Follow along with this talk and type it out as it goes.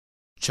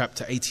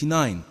Chapter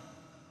 89.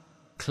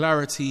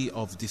 Clarity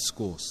of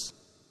Discourse.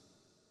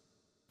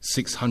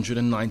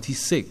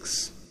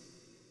 696.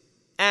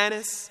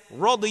 Anas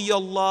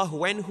radiyallahu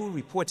anhu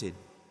reported,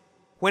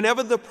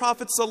 whenever the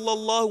Prophet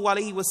sallallahu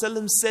alaihi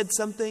wasallam said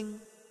something,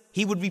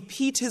 he would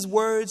repeat his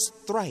words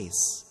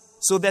thrice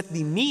so that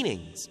the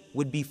meanings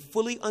would be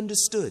fully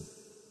understood.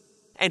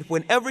 And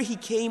whenever he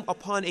came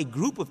upon a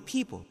group of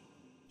people,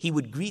 he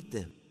would greet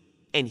them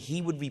and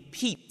he would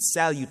repeat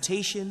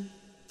salutation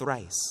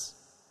thrice.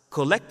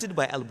 Collected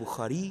by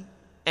Al-Bukhari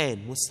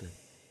and Muslim.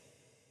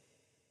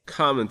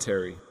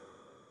 Commentary.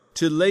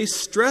 To lay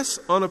stress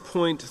on a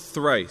point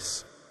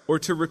thrice or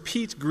to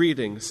repeat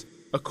greetings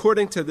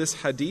according to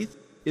this hadith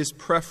is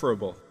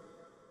preferable.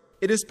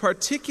 It is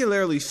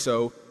particularly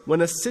so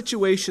when a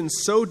situation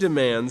so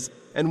demands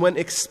and when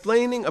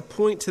explaining a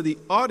point to the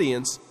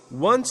audience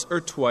once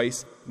or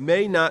twice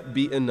may not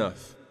be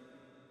enough.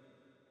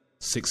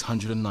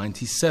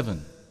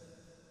 697.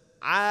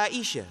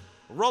 Aisha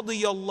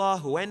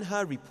radiyallahu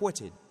anha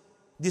reported,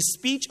 the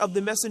speech of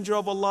the Messenger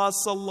of Allah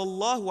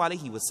sallallahu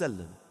alaihi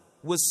wasallam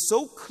was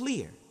so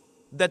clear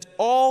that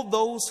all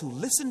those who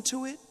listened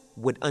to it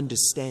would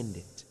understand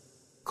it.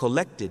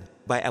 Collected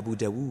by Abu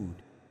Dawood.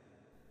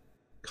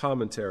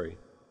 Commentary.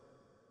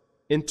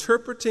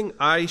 Interpreting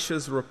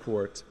Aisha's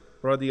report,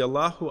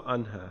 radiyallahu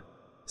anha,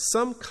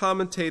 some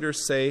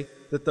commentators say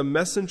that the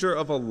Messenger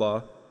of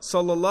Allah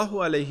sallallahu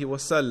alaihi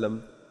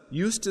wasallam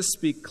used to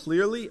speak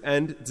clearly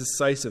and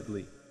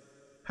decisively.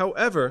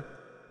 However,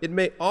 it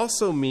may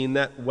also mean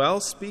that while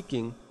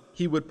speaking,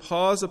 he would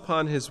pause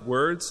upon his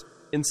words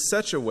in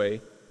such a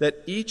way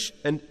that each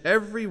and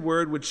every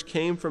word which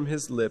came from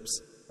his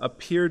lips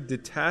appeared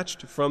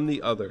detached from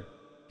the other.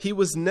 He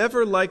was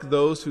never like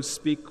those who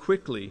speak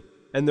quickly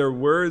and their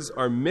words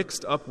are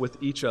mixed up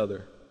with each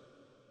other.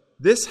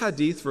 This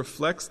hadith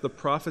reflects the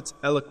Prophet's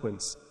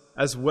eloquence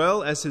as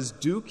well as his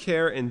due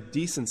care and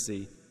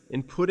decency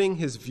in putting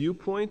his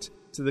viewpoint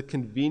to the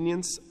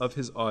convenience of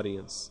his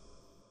audience.